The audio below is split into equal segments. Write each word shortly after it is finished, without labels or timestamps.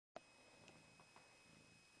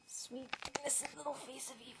Sweet, innocent little face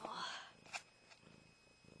of evil.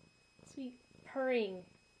 Sweet, purring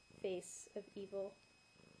face of evil.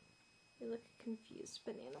 You look confused,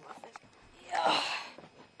 Banana Muffin. Yeah.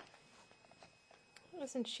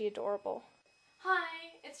 Isn't she adorable?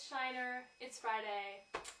 Hi, it's Shiner. It's Friday.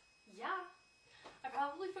 Yeah. I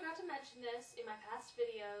probably forgot to mention this in my past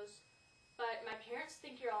videos, but my parents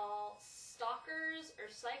think you're all stalkers or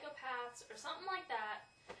psychopaths or something like that,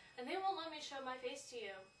 and they won't let me show my face to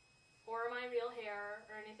you, or my real hair,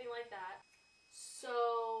 or anything like that.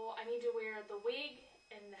 So I need to wear the wig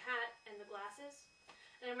and the hat and the glasses,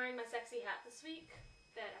 and I'm wearing my sexy hat this week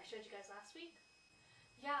that I showed you guys last week.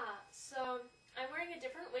 Yeah, so I'm wearing a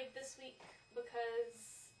different wig this week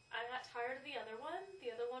because I got tired of the other one. The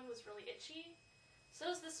other one was really itchy. So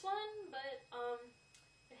is this one, but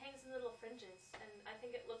it hangs in little fringes, and I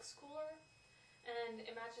think it looks cooler, and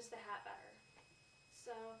it matches the hat better.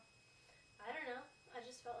 So, I don't know, I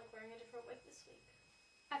just felt like wearing a different wig this week.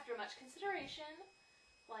 After much consideration,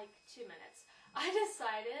 like 2 minutes, I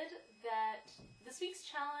decided that this week's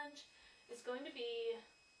challenge is going to be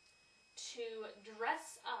to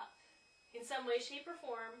dress up in some way, shape, or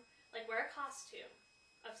form, like wear a costume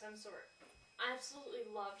of some sort. I absolutely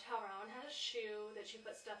loved how Rowan had a shoe that she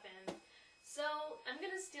put stuff in. So I'm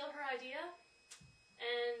going to steal her idea,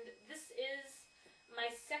 and this is my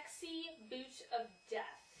sexy boot of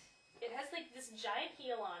death. It has like this giant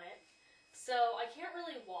heel on it, so I can't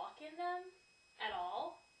really walk in them at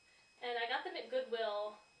all, and I got them at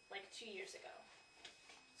Goodwill like 2 years ago.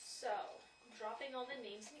 So I'm dropping all the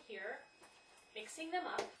names in here, mixing them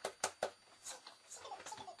up.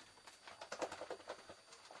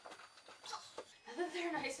 Now that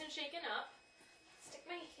they're nice and shaken up, stick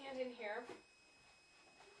my hand in here,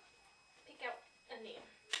 pick out a name.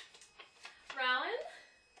 Rowan,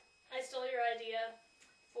 I stole your idea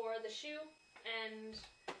for the shoe, and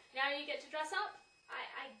now you get to dress up.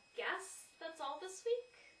 I guess that's all this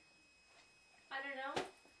week? I don't know.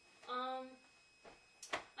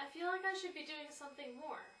 I feel like I should be doing something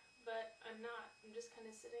more, but I'm not. I'm just kind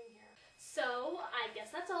of sitting here. So, I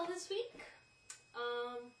guess that's all this week.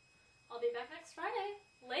 I'll be back next Friday.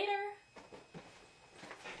 Later!